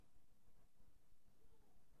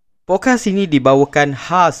Podcast ini dibawakan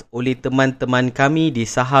khas oleh teman-teman kami di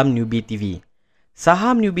Saham Newbie TV.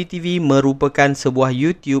 Saham Newbie TV merupakan sebuah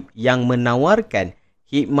YouTube yang menawarkan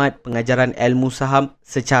khidmat pengajaran ilmu saham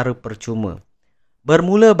secara percuma.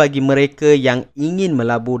 Bermula bagi mereka yang ingin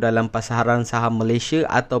melabur dalam pasaran saham Malaysia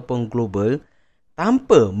ataupun global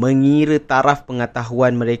tanpa mengira taraf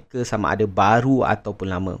pengetahuan mereka sama ada baru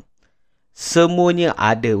ataupun lama. Semuanya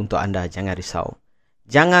ada untuk anda, jangan risau.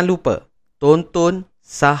 Jangan lupa tonton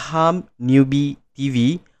Saham Newbie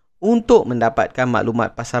TV untuk mendapatkan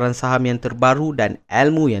maklumat pasaran saham yang terbaru dan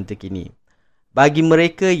ilmu yang terkini. Bagi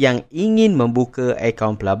mereka yang ingin membuka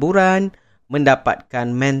akaun pelaburan,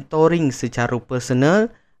 mendapatkan mentoring secara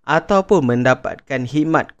personal ataupun mendapatkan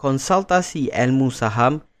khidmat konsultasi ilmu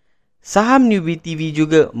saham, Saham Newbie TV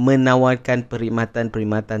juga menawarkan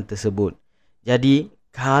perkhidmatan-perkhidmatan tersebut. Jadi,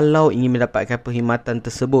 kalau ingin mendapatkan perkhidmatan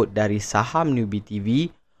tersebut dari Saham Newbie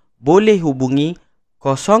TV, boleh hubungi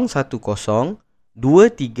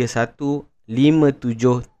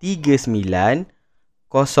 010-231-5739,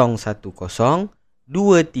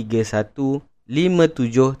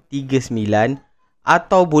 010-231-5739,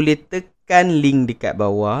 atau boleh tekan link dekat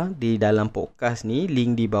bawah di dalam podcast ni,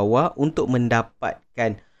 link di bawah untuk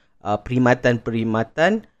mendapatkan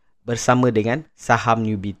perkhidmatan-perkhidmatan bersama dengan Saham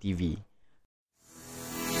Newbie TV.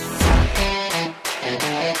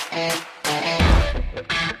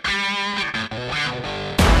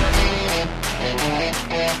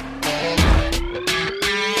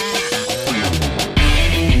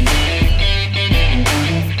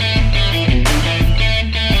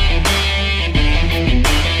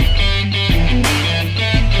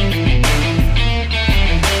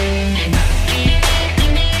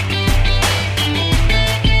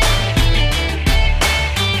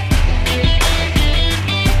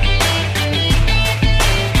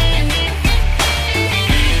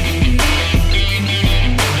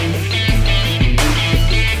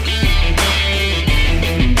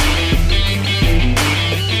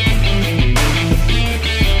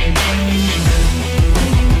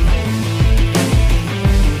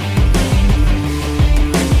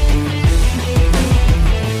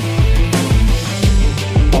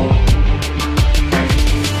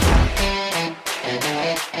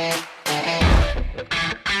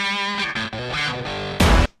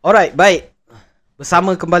 Alright, baik.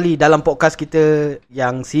 Bersama kembali dalam podcast kita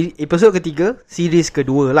yang episod ketiga, series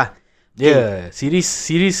kedua lah. Ya,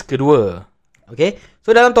 series kedua. Okay,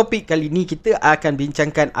 so dalam topik kali ni kita akan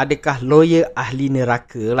bincangkan adakah lawyer ahli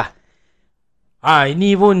neraka lah.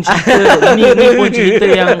 Ini pun cerita ini pun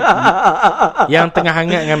cerita yang tengah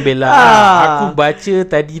hangat dengan Bella. Aku baca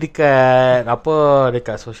tadi dekat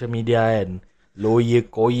social media kan.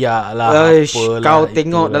 Lawyer koyak lah, apalah. Kau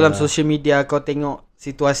tengok dalam social media, kau tengok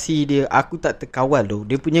situasi dia, aku tak terkawal tu.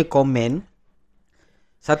 Dia punya komen,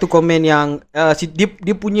 satu komen yang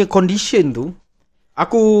dia punya condition tu,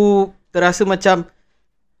 aku terasa macam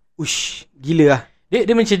gila lah.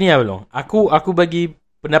 Dia macam ni lah belum. Aku bagi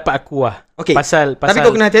pendapat aku lah. Okay. Pasal tapi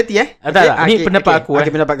kau kena hati-hati ni pendapat aku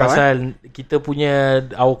pendapat kau, pasal kita punya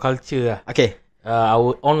our culture lah. Okay.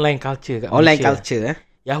 Our online culture kat online Malaysia. Culture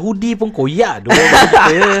Yahudi pun koyak doh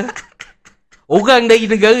kita. Orang dari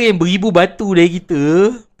negara yang beribu batu dari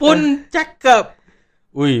kita pun cakap,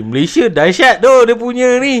 "Ui, Malaysia dahsyat doh dia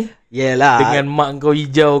punya ni." Yelah. Dengan mak kau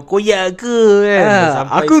hijau, koyak ke kan?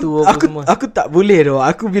 Sampai aku tak boleh doh.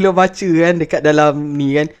 Aku bila baca kan dekat dalam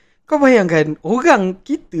ni kan, kau bayangkan orang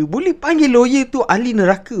kita boleh panggil lawyer tu ahli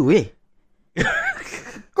neraka weh.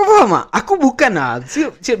 Kau faham tak? Aku bukan lah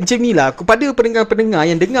macam ni lah. Kepada pendengar-pendengar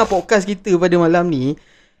yang dengar podcast kita pada malam ni,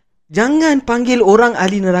 jangan panggil orang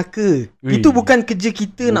ahli neraka. Itu bukan kerja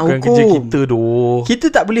kita nak hukum. Bukan kerja kita doh. Kita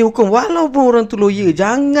tak boleh hukum walaupun orang tu lawyer.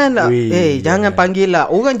 Janganlah. Jangan panggil lah.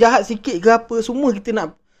 Orang jahat sikit ke apa, semua kita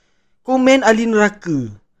nak komen ahli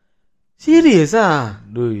neraka. Serius lah.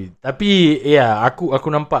 Tapi ya, aku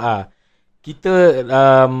nampak ah. Kita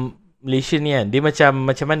Malaysia ni kan, dia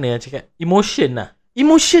macam mana cakap, emotion lah.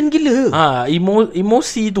 Emotion gila.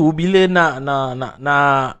 Emosi tu bila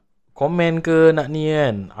nak komen ke nak ni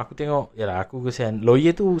kan. Aku tengok, yalah aku kesian.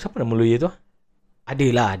 Lawyer tu, siapa nama lawyer tu?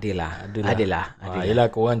 Adalah. Yelah,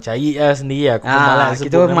 korang cari lah sendiri. Aku pun malas sebut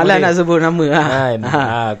kita malas nak sebut nama kan.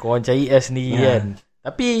 Korang cari lah sendiri kan.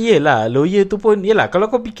 Tapi yelah, lawyer tu pun, yelah, kalau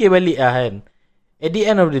kau fikir balik lah kan, at the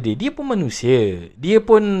end of the day, dia pun manusia. Dia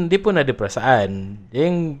pun ada perasaan.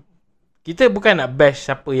 Yang kita bukan nak bash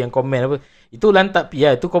siapa yang komen apa. Itu lantak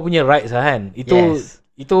pia, itu kau punya rights lah kan.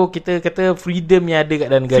 Itu kita kata freedom yang ada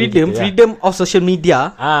kat dalam negara kita. Freedom of social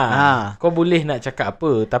media. Kau boleh nak cakap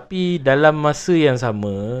apa, tapi dalam masa yang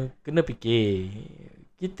sama kena fikir.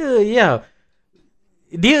 Kita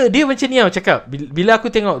Dia macam ni tau cakap. Bila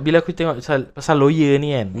aku tengok pasal lawyer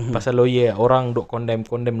ni kan, pasal lawyer, orang duk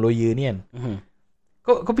condemn lawyer ni kan.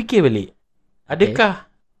 Kau fikir balik.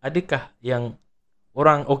 Adakah yang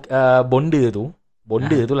orang bonda tu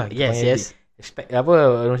lah kita panggil, expect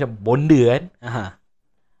macam bonda kan.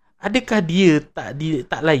 Adakah dia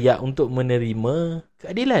tak layak untuk menerima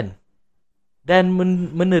keadilan dan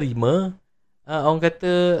menerima orang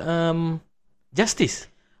kata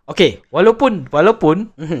justice? Okay, walaupun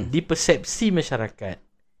di persepsi masyarakat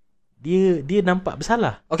dia nampak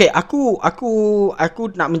bersalah. Okay, aku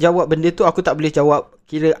nak menjawab benda tu, aku tak boleh jawab.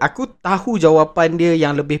 Kira aku tahu jawapan dia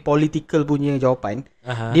yang lebih political punya jawapan.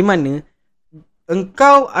 Di mana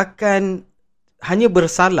engkau akan hanya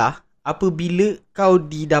bersalah apabila kau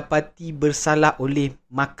didapati bersalah oleh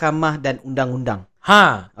mahkamah dan undang-undang.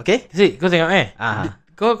 Okay? Kau tengok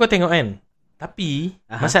Kau tengok kan. Tapi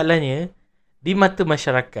masalahnya di mata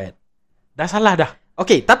masyarakat dah salah dah.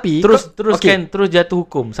 Okay, tapi terus jatuh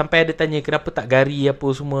hukum. Sampai ada tanya kenapa tak gari apa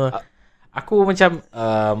semua. Aku macam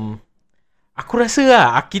aku rasa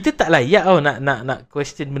lah kita tak layak nak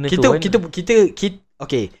question benda tu. Kita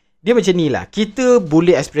okay. Dia macam ni lah. Kita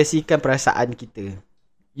boleh ekspresikan perasaan kita.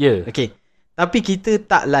 Ya. Okay. Tapi kita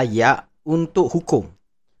tak layak untuk hukum.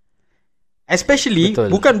 Especially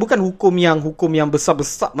bukan hukum yang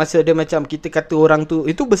besar-besar, masa ada macam kita kata orang tu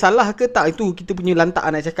itu bersalah ke tak, itu kita punya lantak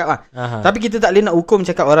nak cakap lah. Tapi kita tak boleh nak hukum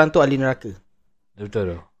cakap orang tu ahli neraka.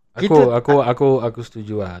 Betul. Aku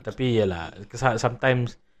setuju lah. Tapi yalah,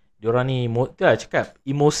 sometimes diorang ni cakap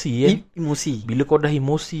emosi kan. Emosi. Bila kau dah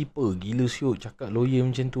emosi gila siut cakap lawyer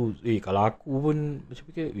macam tu. Kalau aku pun macam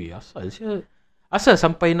fikir asal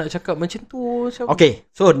sampai nak cakap macam tu. Okay,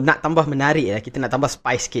 so nak tambah menarik lah, kita nak tambah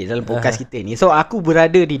spice sikit dalam podcast kita ni. So aku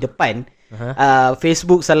berada di depan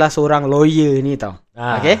Facebook salah seorang lawyer ni tau.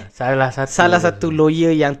 Okay, salah satu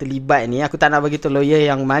lawyer yang terlibat ni. Aku tak nak bagi tu lawyer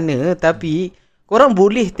yang mana, tapi korang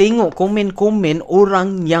boleh tengok komen-komen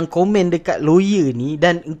orang yang komen dekat lawyer ni,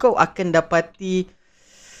 dan engkau akan dapati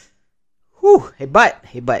hebat.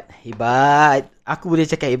 Aku boleh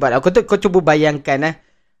cakap hebat. Kau cuba bayangkan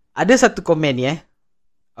ada satu komen ni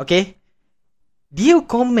okay, dia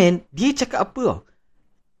komen, dia cakap apa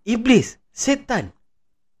iblis, setan,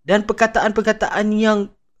 dan perkataan-perkataan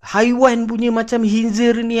yang haiwan punya macam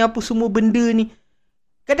khinzir ni, apa semua benda ni.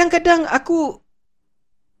 Kadang-kadang aku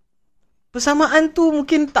persamaan tu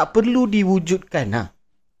mungkin tak perlu diwujudkan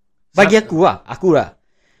bagi aku lah.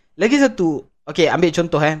 Lagi satu, okay, ambil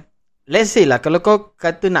contoh let's say lah, kalau kau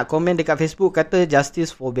kata nak komen dekat Facebook, kata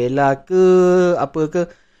justice for Bella ke apa ke,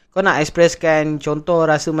 kau nak expresskan contoh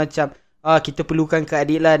rasa macam kita perlukan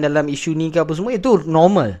keadilan dalam isu ni ke apa semua, itu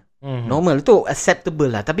normal. Normal, itu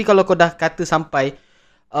acceptable lah. Tapi kalau kau dah kata sampai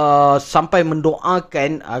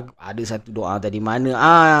mendoakan, ada satu doa tadi mana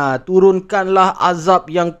turunkanlah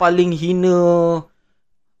azab yang paling hina,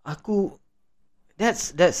 aku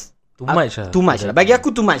that's too much lah. Bagi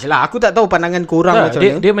aku too much lah. Aku tak tahu pandangan korang macam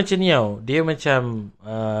mana. Dia macam ni tau. Dia macam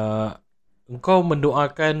engkau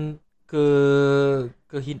mendoakan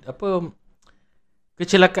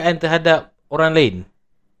kecelakaan terhadap orang lain.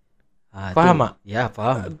 Faham tak? Ya,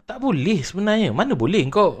 faham. Tak boleh sebenarnya. Mana boleh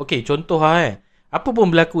kau. Okay, contoh apa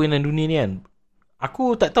pun berlaku dalam dunia ni kan.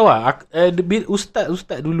 Aku tak tahu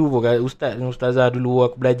ustaz dulu pun kan. Ustaz dengan ustazah dulu,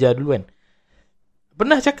 aku belajar dulu kan,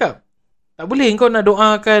 pernah cakap tak boleh kau nak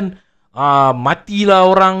doakan matilah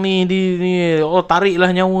orang ni,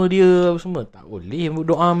 tariklah nyawa dia semua. Tak boleh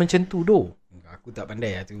doa macam tu doh. Aku tak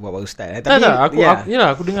pandai lah tu buat ustaz. Tapi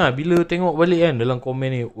aku dengar bila tengok balik kan dalam komen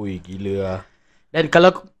ni, oi gila lah. Dan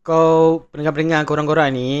kalau kau pendengar-pendengar korang-korang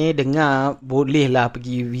ni dengar, boleh lah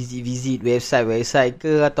pergi visit website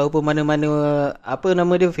ke ataupun mana-mana, apa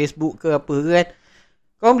nama dia, Facebook ke apa kan.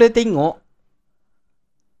 Kau boleh tengok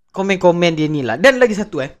komen-komen dia ni lah. Dan lagi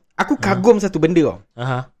satu aku kagum satu benda tau.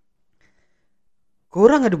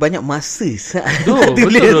 Korang ada banyak masa. Betul.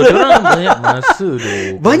 Korang banyak masa tu.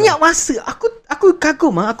 Banyak masa. Aku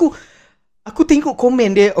kagum aku tengok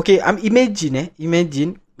komen dia. Okay, imagine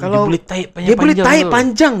kalau dia boleh taik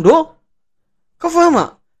panjang doh. Kau faham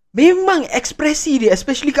tak? Memang ekspresi dia,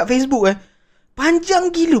 especially kat Facebook panjang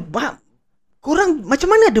gila. Korang macam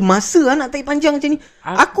mana ada masa nak taik panjang macam ni?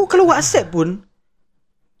 Aku kalau WhatsApp pun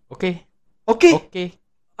Okay,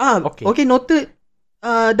 noted.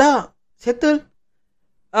 Dah settle.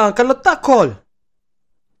 Kalau tak call.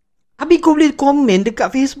 Habis kau boleh komen dekat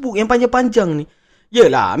Facebook yang panjang-panjang ni.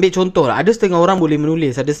 Yelah, ambil contoh lah. Ada setengah orang boleh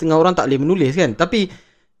menulis, ada setengah orang tak boleh menulis kan. Tapi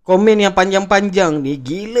komen yang panjang-panjang ni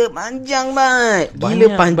gila panjang banget. Gila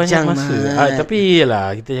panjang banget. Tapi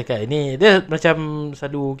yelah, kita cakap ini dia macam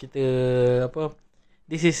selalu kita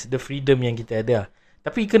this is the freedom yang kita ada.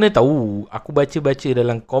 Tapi kena tahu, aku baca-baca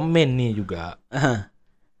dalam komen ni juga.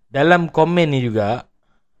 Dalam komen ni juga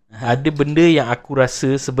ada benda yang aku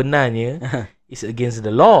rasa sebenarnya is against the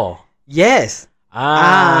law. Yes.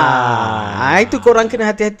 Itu korang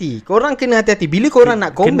kena hati-hati. Bila korang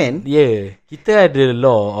nak komen, kita ada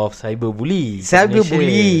law of cyberbully.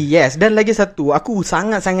 Yes. Dan lagi satu, aku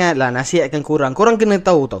sangat-sangatlah nasihatkan korang kena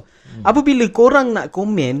tahu tau. Apabila korang nak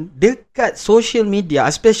komen dekat social media,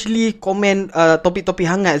 especially komen topik-topik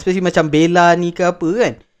hangat, especially macam Bella ni ke apa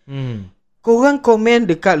kan, korang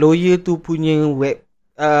komen dekat lawyer tu punya web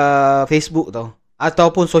Facebook tau,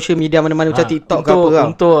 ataupun social media mana-mana macam TikTok ke apa tau.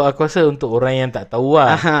 Untuk aku rasa untuk orang yang tak tahu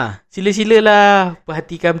lah, sila-silalah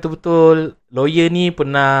perhatikan betul-betul lawyer ni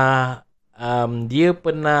pernah dia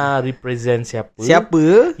pernah represent siapa.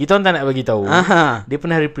 Kita orang tak nak bagi tahu. Dia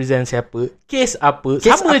pernah represent siapa, kes apa,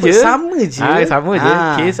 sama je.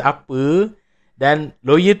 Kes apa, dan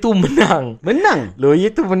lawyer tu menang. Lawyer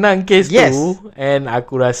tu menang kes tu. And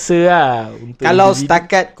aku rasa untuk kalau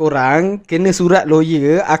setakat korang kena surat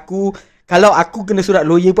lawyer, kalau aku kena surat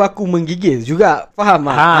lawyer pun aku menggigil juga. Faham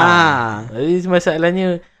tak? Jadi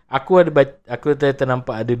masalahnya aku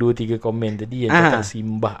ternampak ada 2-3 komen tadi yang cakap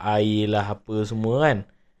simbah air lah apa semua kan.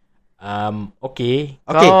 Okay.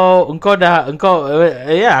 Aku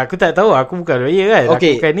tak tahu, aku bukan lawyer kan.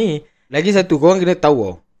 Aku bukan ni. Lagi satu, korang kena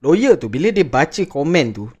tahu lawyer tu bila dia baca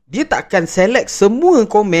komen tu, dia takkan select semua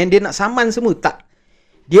komen, dia nak saman semua, tak.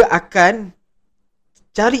 Dia akan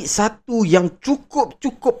cari satu yang cukup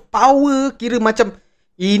power, kira macam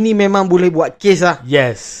ini memang boleh buat kes lah.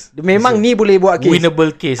 Yes. Memang ni boleh buat kes.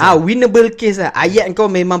 Winnable case. Winnable case lah. Ayat kau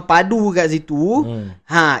memang padu kat situ.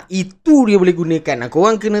 Itu dia boleh gunakan.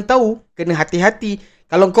 Korang kena tahu, kena hati-hati.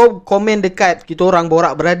 Kalau kau komen dekat kita orang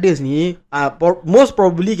Borak Brothers ni, most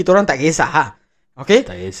probably kita orang tak kisah. Okay?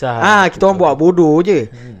 Tak kisah. Kita orang buat bodoh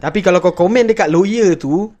je. Tapi kalau kau komen dekat lawyer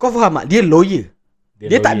tu, kau faham tak? Dia lawyer.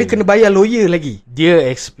 Dia tak ada kena bayar lawyer lagi. Dia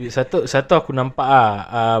satu aku nampak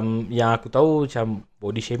yang aku tahu macam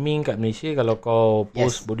body shaming kat Malaysia. Kalau kau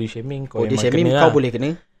post body shaming, kau body memang shaming kena kau boleh kena.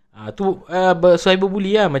 Tu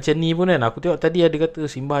cyberbully lah. Macam ni pun kan. Aku tengok tadi ada kata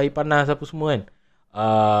simbah air panas apa semua kan.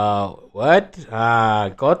 What?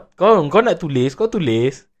 Kau nak tulis, kau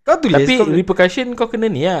tulis. Tapi repercussion kau kena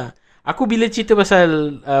ni lah. Aku bila cerita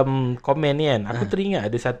pasal komen ni kan, aku teringat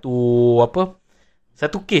ada satu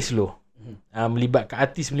kes loh. Melibatkan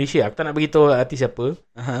artis Malaysia. Aku tak nak beritahu artis siapa.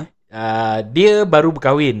 Dia baru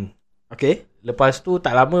berkahwin. Okay. Lepas tu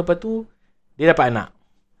tak lama lepas tu dia dapat anak.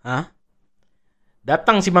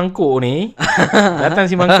 Datang si mangkuk ni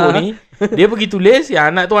dia pergi tulis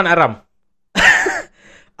yang anak tu anak haram.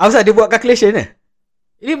 Asal dia buat calculation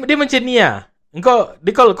Dia macam ni lah.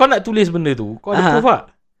 Kau nak tulis benda tu, kau ada proof tak?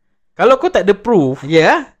 Kalau kau tak ada proof,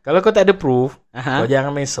 kau jangan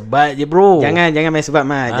main sebat je bro. Jangan main sebat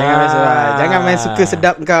Mat. Jangan main suka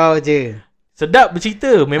sedap kau je. Sedap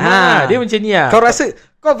bercerita memang dia macam ni lah. Kau rasa,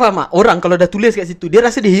 kau faham tak? Orang kalau dah tulis kat situ, dia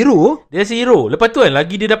rasa dia hero. Lepas tu kan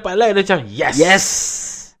lagi dia dapat like, dia macam yes.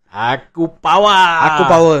 Aku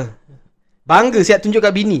power. Bangga siap tunjuk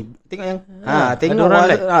kat bini. Tengok yang tengok orang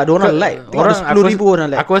like. Ada orang like. Tengok ada 10,000 orang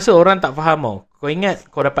like. Aku rasa orang tak faham tau. Kau ingat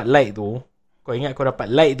kau dapat like tu.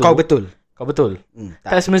 Kau betul.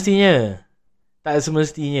 Tak semestinya.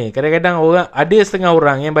 Kadang-kadang orang, ada setengah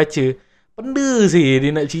orang yang baca benda sih dia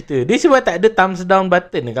nak cerita. Dia sebab tak ada thumbs down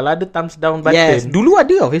button. Kalau ada thumbs down button, dulu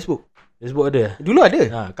ada Facebook ada. Dulu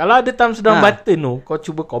ada. Kalau ada thumbs down button tu, kau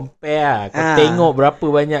cuba compare Kau tengok berapa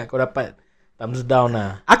banyak kau dapat thumbs down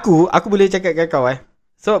lah. Aku boleh cakap kat kau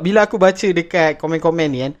So bila aku baca dekat komen-komen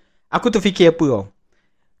ni kan, aku terfikir apa tau.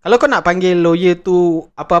 Kalau kau nak panggil lawyer tu,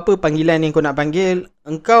 apa-apa panggilan yang kau nak panggil,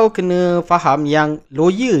 engkau kena faham yang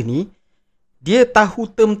lawyer ni, dia tahu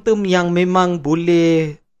term-term yang memang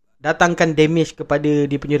boleh datangkan damage kepada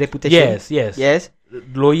dia punya reputation. Yes.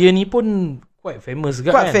 Lawyer ni pun quite famous juga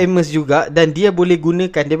kan? Famous juga. Dan dia boleh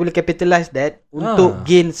gunakan, dia boleh capitalize that untuk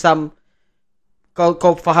gain some.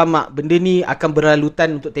 Kau faham tak? Benda ni akan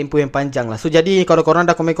berlalutan untuk tempoh yang panjang lah. So jadi kalau korang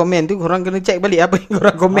dah komen-komen tu, korang kena check balik apa yang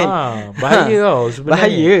korang komen. Bahaya tau sebenarnya.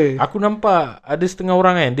 Bahaya. Aku nampak ada setengah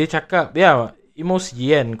orang kan, dia cakap emosi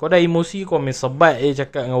kan. Kau dah emosi, kau main sebat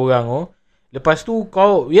cakap dengan orang Lepas tu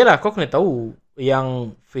kau kena tahu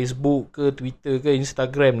yang Facebook ke Twitter ke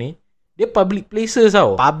Instagram ni, dia public places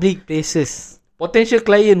tau. Public places. Potential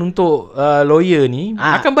client untuk lawyer ni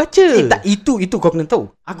akan baca. Itu kau kena tahu.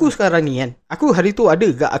 Aku sekarang ni kan, aku hari tu ada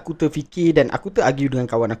gak aku terfikir dan aku terargue dengan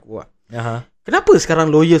kawan aku. Kenapa sekarang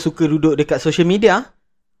lawyer suka duduk dekat social media?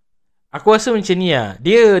 Aku rasa macam ni lah.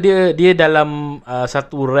 Dia dalam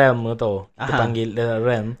satu realm tau. Kita panggil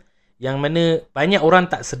realm yang mana banyak orang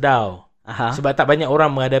tak sedar. Sebab tak banyak orang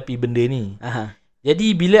menghadapi benda ni.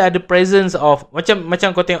 Jadi bila ada presence of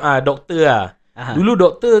macam kau tengok doktor lah. Dulu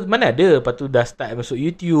doktor mana ada, lepas tu dah start masuk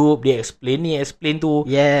YouTube, dia explain ni, explain tu.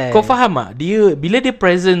 Kau faham tak? Dia bila dia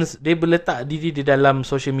presence, dia letak diri di dalam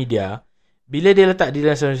social media. Bila dia letak diri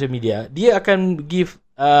dalam social media, dia akan give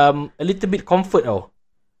a little bit comfort tau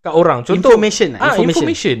kat orang. Contoh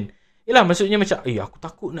information. Yelah, maksudnya macam aku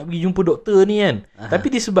takut nak pergi jumpa doktor ni kan. Tapi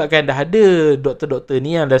disebabkan dah ada doktor-doktor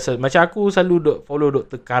ni yang dah, macam aku selalu follow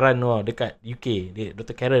Dr. Karen dekat UK.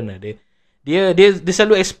 Dr. Karen lah dia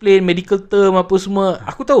selalu explain medical term apa semua.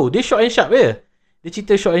 Aku tahu dia short and sharp je. Dia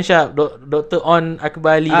cerita short and sharp. Dr. On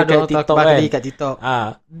Akbali dekat TikTok kan. Kat TikTok.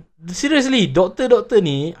 Seriously, doktor-doktor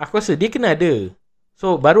ni aku rasa dia kena ada.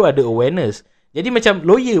 So baru ada awareness. Jadi macam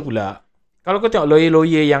lawyer pula. Kalau kau tengok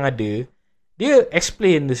lawyer-lawyer yang ada, dia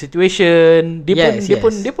explain the situation. Dia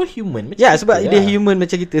pun human macam sebab dia human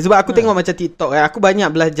macam kita. Sebab aku tengok macam TikTok aku banyak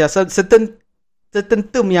belajar certain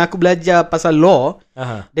term yang aku belajar pasal law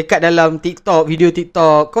dekat dalam TikTok, video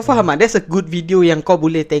TikTok. Kau faham tak? That's a good video yang kau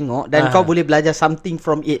boleh tengok dan kau boleh belajar something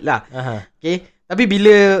from it lah. Okay. Tapi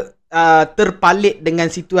bila terpalit dengan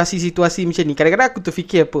situasi-situasi macam ni, kadang-kadang aku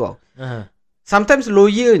terfikir apa tau. Sometimes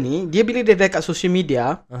lawyer ni, dia bila dia dekat social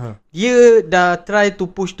media, dia dah try to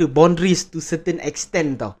push the boundaries to certain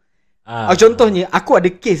extent tau. Contohnya, aku ada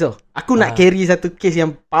case tau. Aku nak carry satu case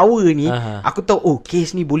yang power ni. Aku tahu,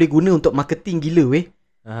 case ni boleh guna untuk marketing gila weh.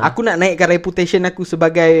 Aku nak naikkan reputation aku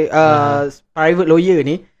sebagai private lawyer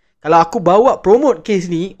ni. Kalau aku bawa promote case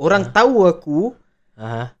ni, orang tahu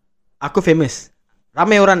aku famous.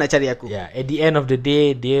 Ramai orang nak cari aku. At the end of the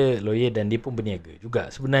day, dia lawyer dan dia pun berniaga juga.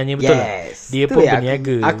 Sebenarnya betul lah. Dia pun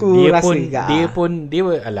berniaga.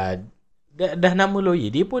 Dia dah nama lawyer.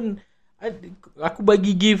 Dia pun aku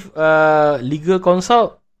bagi give legal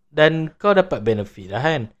consult dan kau dapat benefit lah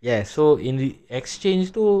kan. So in the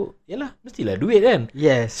exchange tu, yalah, mestilah duit kan.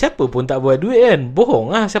 Siapa pun tak buat duit kan.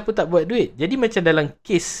 Bohong lah siapa tak buat duit. Jadi macam dalam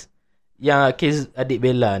case adik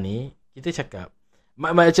Bella ni, kita cakap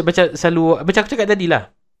macam aku cakap tadi lah,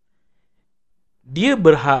 dia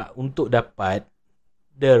berhak untuk dapat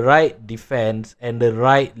the right defense and the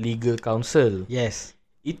right legal counsel.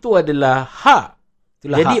 Itu adalah hak.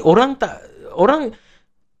 Itulah jadi hak.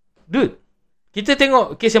 Dude, kita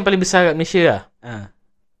tengok kes yang paling besar kat Malaysia lah.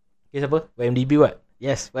 Kes apa? YMDB what?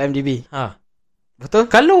 YMDB. Betul?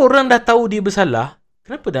 Kalau orang dah tahu dia bersalah,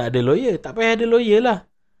 kenapa dah ada lawyer? Tak payah ada lawyer lah.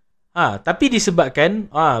 Tapi disebabkan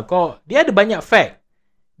dia ada banyak fact.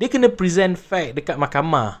 Dia kena present fact dekat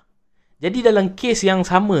mahkamah. Jadi dalam kes yang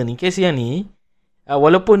sama ni, kes yang ni,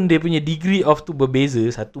 walaupun dia punya degree of tu berbeza,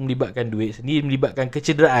 satu melibatkan duit, sendiri melibatkan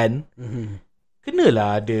kecederaan,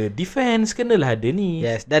 kenalah ada defense, kenalah ada ni.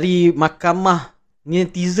 Dari mahkamah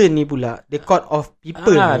netizen ni pula, the court of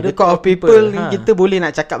people. The court of people ni kita boleh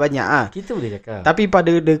nak cakap banyak. Kita boleh cakap. Tapi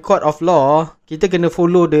pada the court of law, kita kena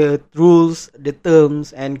follow the rules, the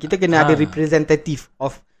terms, and kita kena ada representative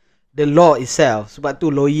of the law itself. Sebab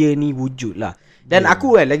tu lawyer ni wujud lah. Dan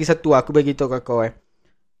aku lagi satu aku bagi tahu kat kau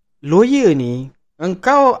lawyer ni,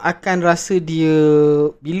 engkau akan rasa dia,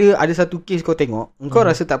 bila ada satu kes kau tengok, engkau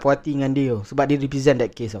rasa tak puas hati dengan dia sebab dia represent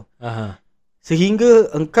that case tau.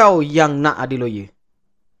 Sehingga engkau yang nak ada lawyer.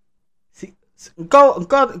 Engkau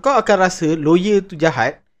akan rasa lawyer tu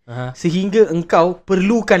jahat, sehingga engkau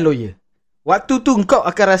perlukan lawyer. Waktu tu engkau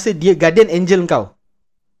akan rasa dia guardian angel engkau.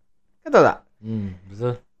 Kau tahu tak?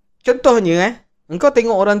 Betul. Contohnya engkau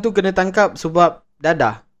tengok orang tu kena tangkap sebab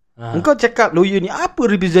dadah. Engkau cakap lawyer ni apa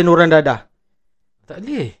represent orang dadah? Tak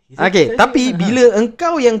boleh. Tapi bila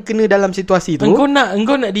engkau yang kena dalam situasi tu, engkau nak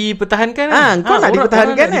dipertahankan kan? Engkau nak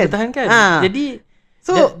dipertahankan kan? Jadi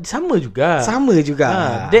sama juga.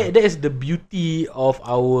 That is the beauty of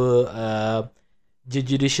our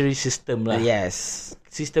judiciary system lah.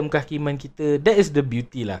 Sistem kehakiman kita. That is the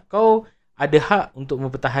beauty lah. Kau ada hak untuk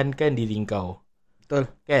mempertahankan diri kau. Betul.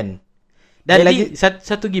 Kan? Dan jadi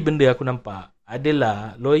satu lagi benda aku nampak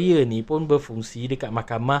adalah lawyer ni pun berfungsi dekat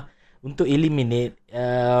mahkamah untuk eliminate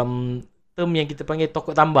term yang kita panggil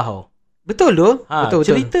tokok tambah tau. Betul tu.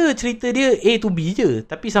 Cerita dia A to B je,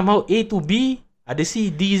 tapi somehow A to B ada C,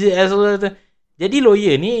 D, Z, S. Jadi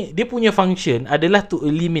lawyer ni, dia punya function adalah to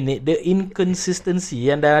eliminate the inconsistency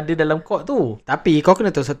yang dah ada dalam court tu. Tapi kau kena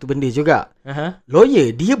tahu satu benda juga. Lawyer,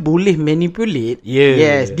 dia boleh manipulate.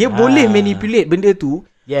 Dia boleh manipulate benda tu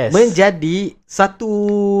menjadi satu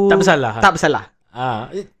tak bersalah.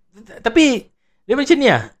 Tapi dia macam ni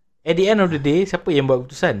lah. At the end of the day, siapa yang buat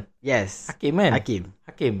keputusan? Hakim kan?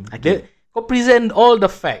 Hakim. Kau present all the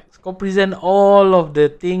facts. Kau present all of the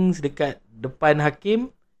things dekat depan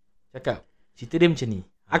hakim. Cakap, cerita dia macam ni.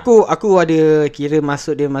 Aku ada kira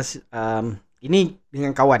masuk dia ini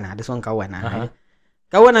dengan kawan lah. Ada seorang kawan lah.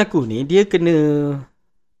 kawan aku ni dia kena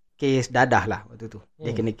kes dadah lah waktu tu.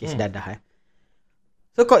 Dia kena kes dadah.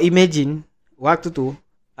 So kau imagine waktu tu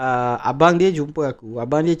abang dia jumpa aku.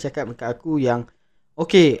 Abang dia cakap dekat aku yang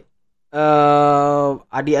okay,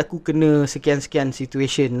 adik aku kena sekian-sekian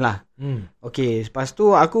situation lah. Okay, lepas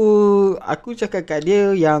tu aku cakap kat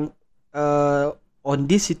dia yang on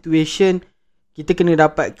this situation kita kena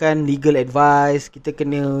dapatkan legal advice, kita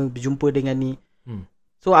kena berjumpa dengan ni.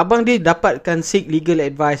 So abang dia dapatkan seek legal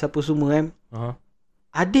advice apa semua kan.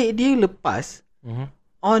 Adik dia lepas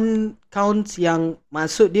on counts yang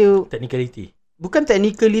maksud dia technicality. Bukan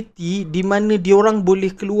technicality di mana dia orang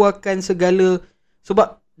boleh keluarkan segala,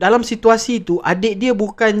 sebab dalam situasi tu adik dia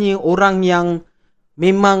bukannya orang yang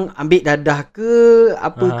memang ambil dadah ke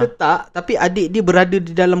apa ke tak, tapi adik dia berada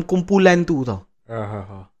di dalam kumpulan tu tau.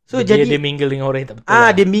 So dia jadi dia mingle dengan orang yang tak betul.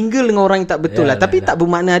 Dia mingle dengan orang yang tak betul lah. Tapi tak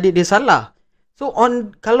bermakna adik dia salah. So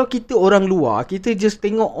kalau kita orang luar, kita just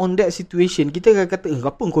tengok on that situation, kita akan kata,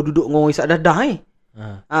 apa kau duduk dengan orang isap dadah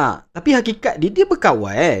tapi hakikat dia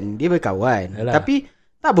berkawan. Yalah. Tapi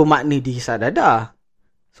tak bermakna dia isap dadah.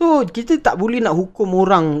 So kita tak boleh nak hukum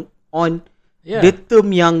orang on the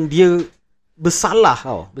term yang dia bersalah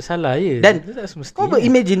tau. Bersalah je. Dan tak semestinya. kau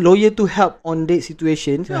imagine lawyer to help on that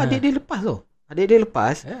situation. So adik dia lepas tau. Adik dia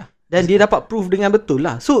lepas. Dan dia dapat proof dengan betul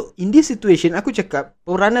lah. So in this situation aku cakap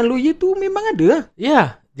peranan lawyer tu memang ada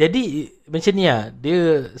lah. Jadi macam ni lah.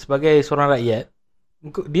 Dia sebagai seorang rakyat,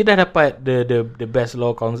 dia dah dapat the best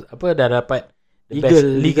law dah dapat the best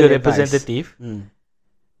legal representative.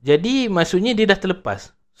 Jadi maksudnya dia dah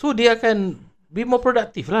terlepas. So dia akan be more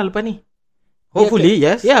productive lah lepas ni. Hopefully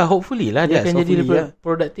yes. Hopefully lah dia akan jadi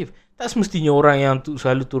produktif. Tak semestinya orang yang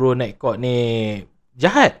selalu turun naik court ni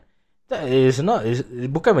jahat.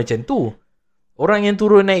 Bukan macam tu. Orang yang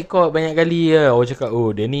turun naik court banyak kali orang cakap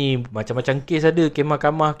dia ni macam-macam kes ada, kes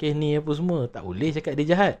mahkamah, kes ni apa semua. Tak boleh cakap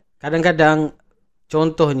dia jahat. Kadang-kadang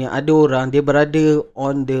contohnya ada orang dia berada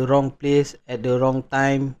on the wrong place at the wrong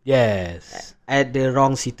time. Yes. At the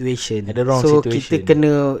wrong situation. So kita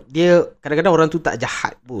kena, dia kadang-kadang orang tu tak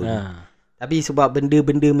jahat pun. Tapi sebab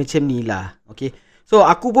benda-benda macam ni lah. Okay. So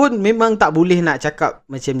aku pun memang tak boleh nak cakap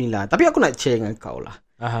macam ni lah. Tapi aku nak share dengan kau lah.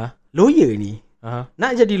 Lawyer ni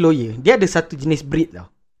nak jadi lawyer, dia ada satu jenis breed tau.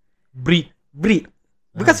 Breed.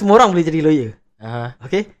 Bukan semua orang boleh jadi lawyer.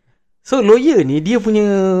 Okay. So lawyer ni dia punya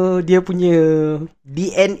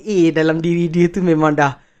DNA dalam diri dia tu memang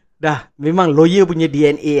dah memang lawyer punya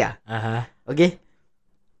DNA lah. Okay.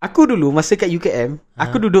 Aku dulu masa kat UKM,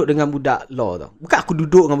 aku duduk dengan budak law tau. Bukan aku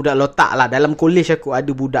duduk dengan budak law, tak lah. Dalam college aku ada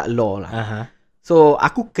budak law lah. So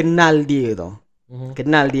aku kenal dia tau.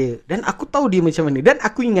 Kenal dia. Dan aku tahu dia macam mana. Dan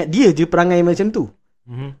aku ingat dia je perangai macam tu.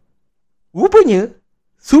 Rupanya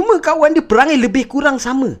semua kawan dia perangai lebih kurang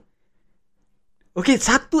sama. Okay,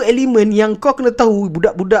 satu elemen yang kau kena tahu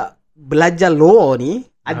budak-budak belajar law ni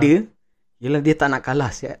ada, ialah dia tak nak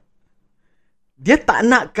kalah siap. Dia tak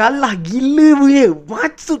nak kalah gila punya.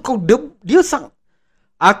 Maksud kau dia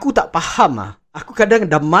aku tak faham lah. Aku kadang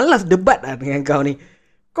dah malas debat lah dengan kau ni.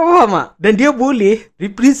 Kau faham tak? Dan dia boleh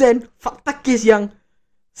represent fakta kes yang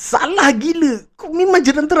salah gila. Kau memang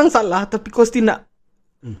jeran terang salah, tapi kau still nak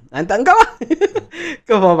hantar kau lah.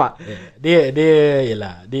 Kau faham tak? Dia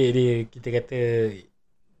yalah. Dia kita kata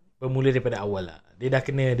bermula daripada awal lah. Dia dah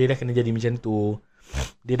kena jadi macam tu.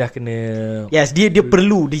 Dia dah kena. Yes, dia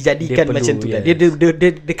perlu dijadikan dia macam tu. Yes.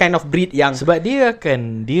 Dia kind of breed yang, sebab dia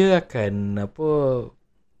akan apa?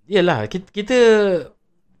 Yalah, kita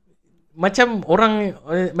macam orang,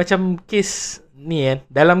 macam kes ni kan.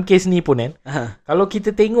 Dalam kes ni pun kan. Kalau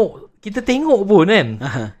kita tengok pun kan.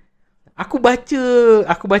 Aku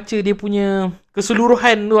baca dia punya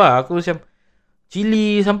keseluruhan tu lah. Aku macam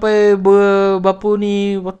cili sampai berapa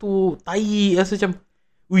ni waktu tai rasa macam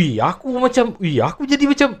aku jadi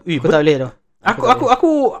macam aku tak boleh tu.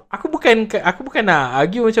 Aku bukan nak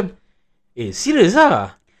argue macam serius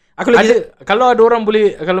lah. Aku lagi kalau ada orang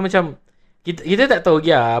boleh, kalau macam kita tak tahu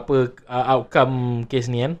lagi apa outcome kes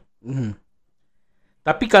ni kan.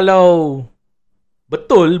 Tapi kalau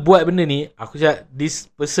betul buat benda ni, aku cakap this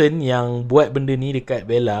person yang buat benda ni dekat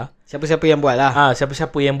Bella, siapa-siapa yang buat lah.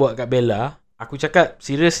 Siapa-siapa yang buat kat Bella, aku cakap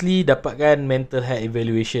seriously dapatkan mental health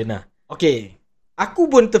evaluation lah. Okay, aku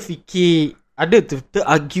pun terfikir, ada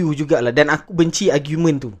ter-argue jugalah, dan aku benci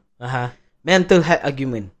argument tu. Mental health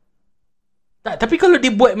argument. Tak, tapi kalau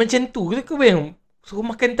dia buat macam tu, kau bayang suruh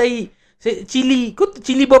makan tai cili, kau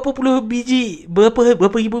cili berapa puluh biji, berapa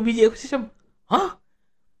ribu biji, aku macam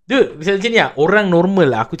dude, macam ni lah. Orang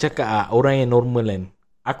normal lah, aku cakap orang yang normal kan,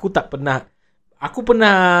 aku tak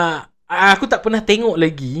pernah tengok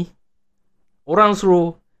lagi orang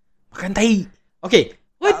suruh makan tai. Okay,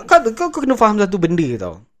 Kau kena faham satu benda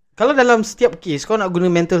tau. Kalau dalam setiap kes kau nak guna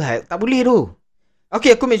mental health, tak boleh tu.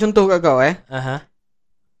 Okay, aku ambil contoh kat kau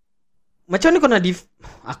Macam mana kau nak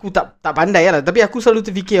aku tak pandai lah, tapi aku selalu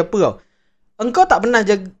terfikir apa tau. Engkau tak pernah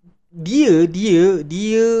jaga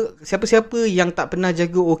dia siapa-siapa yang tak pernah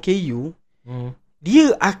jaga OKU, dia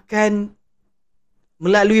akan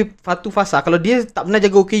melalui satu fasa. Kalau dia tak pernah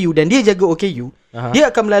jaga OKU dan dia jaga OKU, dia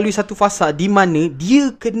akan melalui satu fasa di mana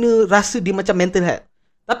dia kena rasa dia macam mental health.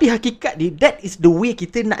 Tapi hakikat dia, that is the way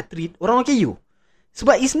kita nak treat orang OKU.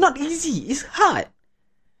 Sebab it's not easy, it's hard.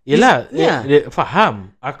 Yelah,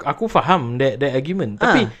 faham. Aku faham that argument.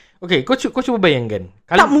 Tapi okay, kau cuba bayangkan.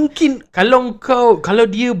 Tak mungkin. Kalau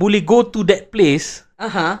dia boleh go to that place,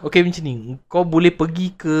 okay macam ni, kau boleh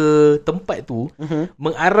pergi ke tempat tu,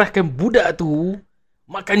 mengarahkan budak tu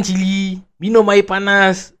makan cili, minum air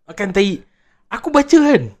panas, makan tai. Aku baca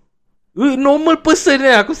kan, normal person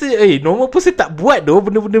lah. Aku rasa normal person tak buat doh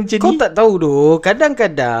benda-benda macam ni. Kau tak tahu doh,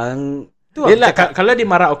 kadang-kadang yelah, kalau dia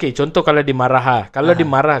marah, okay, contoh kalau dia marah kalau dia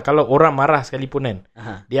marah, kalau orang marah sekalipun kan,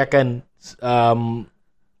 dia akan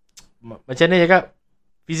macam mana cakap,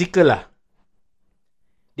 fizikal lah.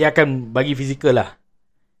 Dia akan bagi fizikal lah.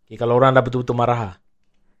 Okay, kalau orang dah betul-betul marah.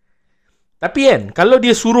 Tapi kan, kalau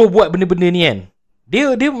dia suruh buat benda-benda ni kan,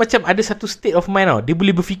 dia macam ada satu state of mind tau. Dia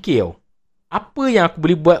boleh berfikir tau, apa yang aku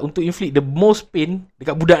boleh buat untuk inflict the most pain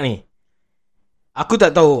dekat budak ni. Aku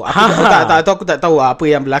tak tahu. Aku tak tahu apa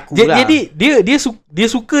yang berlaku lah. Jadi dia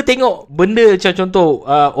suka tengok benda macam contoh,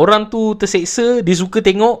 orang tu terseksa, dia suka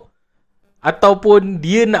tengok, ataupun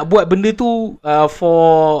dia nak buat benda tu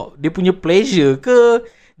for dia punya pleasure ke,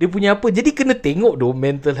 dia punya apa. Jadi kena tengok doh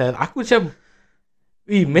mental health. Aku macam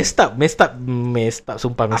messed up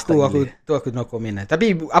sumpah, messed up. Aku no comment lah.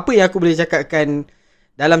 Tapi apa yang aku boleh cakapkan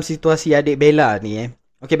dalam situasi adik Bella ni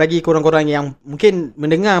okay, bagi korang-korang yang mungkin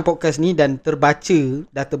mendengar podcast ni dan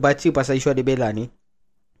dah terbaca pasal isu adik Bella ni,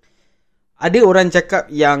 ada orang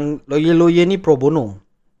cakap yang lawyer-lawyer ni pro bono.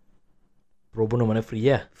 Pro bono mana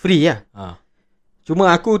free lah? Free lah.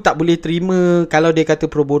 Cuma aku tak boleh terima kalau dia kata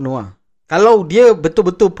pro bono lah. Kalau dia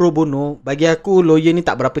betul-betul pro bono, bagi aku lawyer ni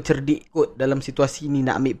tak berapa cerdik kot dalam situasi ni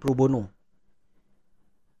nak ambil pro bono.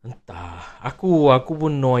 Entah. Aku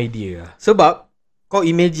pun no idea lah. Sebab kau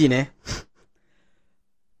imagine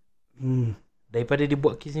daripada dia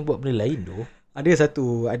buat kes ni, buat benda lain tu. Ada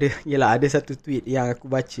satu tweet yang aku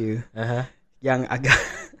baca yang agak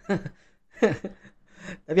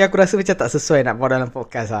tapi aku rasa macam tak sesuai nak buat dalam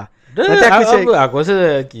podcast lah. Nanti aku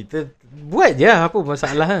rasa kita buat je, apa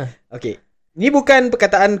masalah. Okay, ni bukan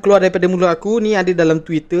perkataan keluar daripada mulut aku, ni ada dalam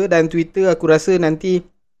Twitter. Dan Twitter aku rasa nanti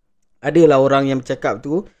adalah orang yang bercakap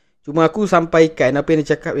tu. Cuma aku sampaikan apa yang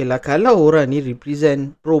dia cakap ialah, kalau orang ni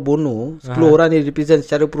represent pro bono, 10 orang ni represent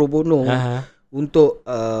secara pro bono untuk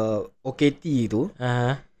OKT tu,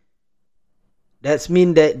 that's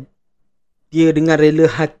mean that dia dengan rela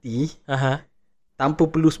hati, tanpa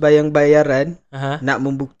perlu sembayang-bayaran, nak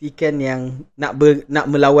membuktikan yang nak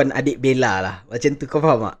melawan adik Bella lah. Macam tu, kau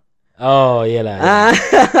faham tak? Oh, iyalah.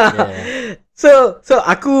 So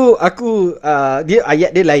aku dia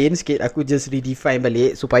ayat dia lain sikit. Aku just redefine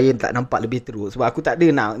balik supaya tak nampak lebih teruk. Sebab aku tak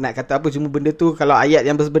ada nak kata apa. Cuma benda tu kalau ayat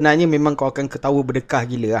yang sebenarnya memang kau akan ketawa berdekah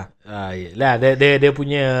gila lah. Yalah, dia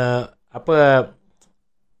punya apa,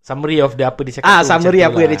 summary of dia apa dia cakap. Summary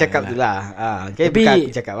apa yang dia cakap tu lah. Okay, tapi bukan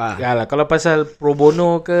aku cakap lah. Yalah, kalau pasal pro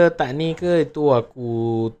bono ke tak ni ke, itu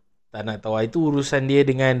aku tak nak tahu. Itu urusan dia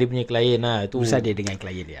dengan dia punya klien lah. Itu urusan dia dengan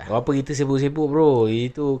klien dia. Apa kita sibuk-sibuk bro.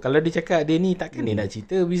 Itu kalau dia cakap dia ni, takkan dia nak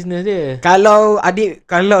cerita bisnes dia. Kalau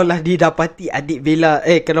lah didapati adik Bella,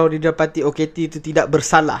 kalau didapati OKT tu tidak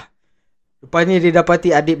bersalah, rupanya dia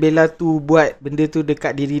dapati adik Bella tu buat benda tu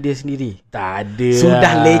dekat diri dia sendiri. Tak ada.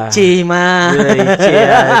 Sudah leceh mah.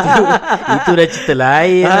 Itu dah cerita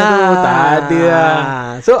lain lah. Tak ada lah.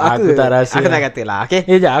 So aku tak rasa. Aku nak kata lah. Okay.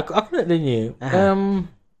 Aku nak tanya.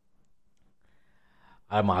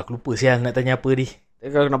 Alamak, aku lupa siang nak tanya apa ni.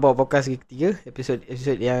 Kalau nak bawa podcast ketiga, episod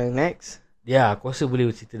yang next. Ya, aku rasa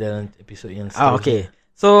boleh cerita dalam episod yang seterusnya. Okay.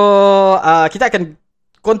 So kita akan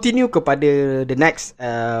continue kepada the next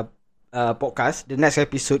podcast, the next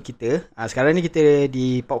episode kita. Sekarang ni kita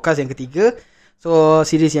di podcast yang ketiga. So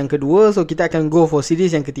series yang kedua. So kita akan go for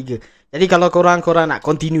series yang ketiga. Jadi kalau korang nak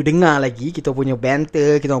continue dengar lagi kita punya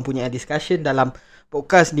banter, kita punya discussion dalam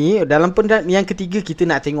podcast ni, dalam yang ketiga kita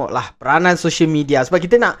nak tengok lah peranan social media. Sebab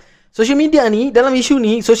kita nak social media ni, dalam isu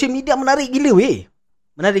ni, social media menarik gila weh.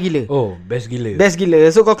 Menarik gila. Oh, best gila. Best gila.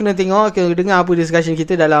 So kau kena tengok, kena dengar apa discussion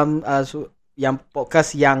kita dalam yang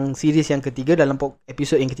podcast yang series yang ketiga, dalam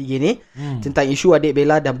episod yang ketiga ni, tentang isu adik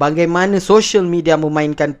Bella dan bagaimana social media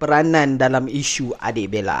memainkan peranan dalam isu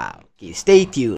adik Bella. Okay, stay tuned.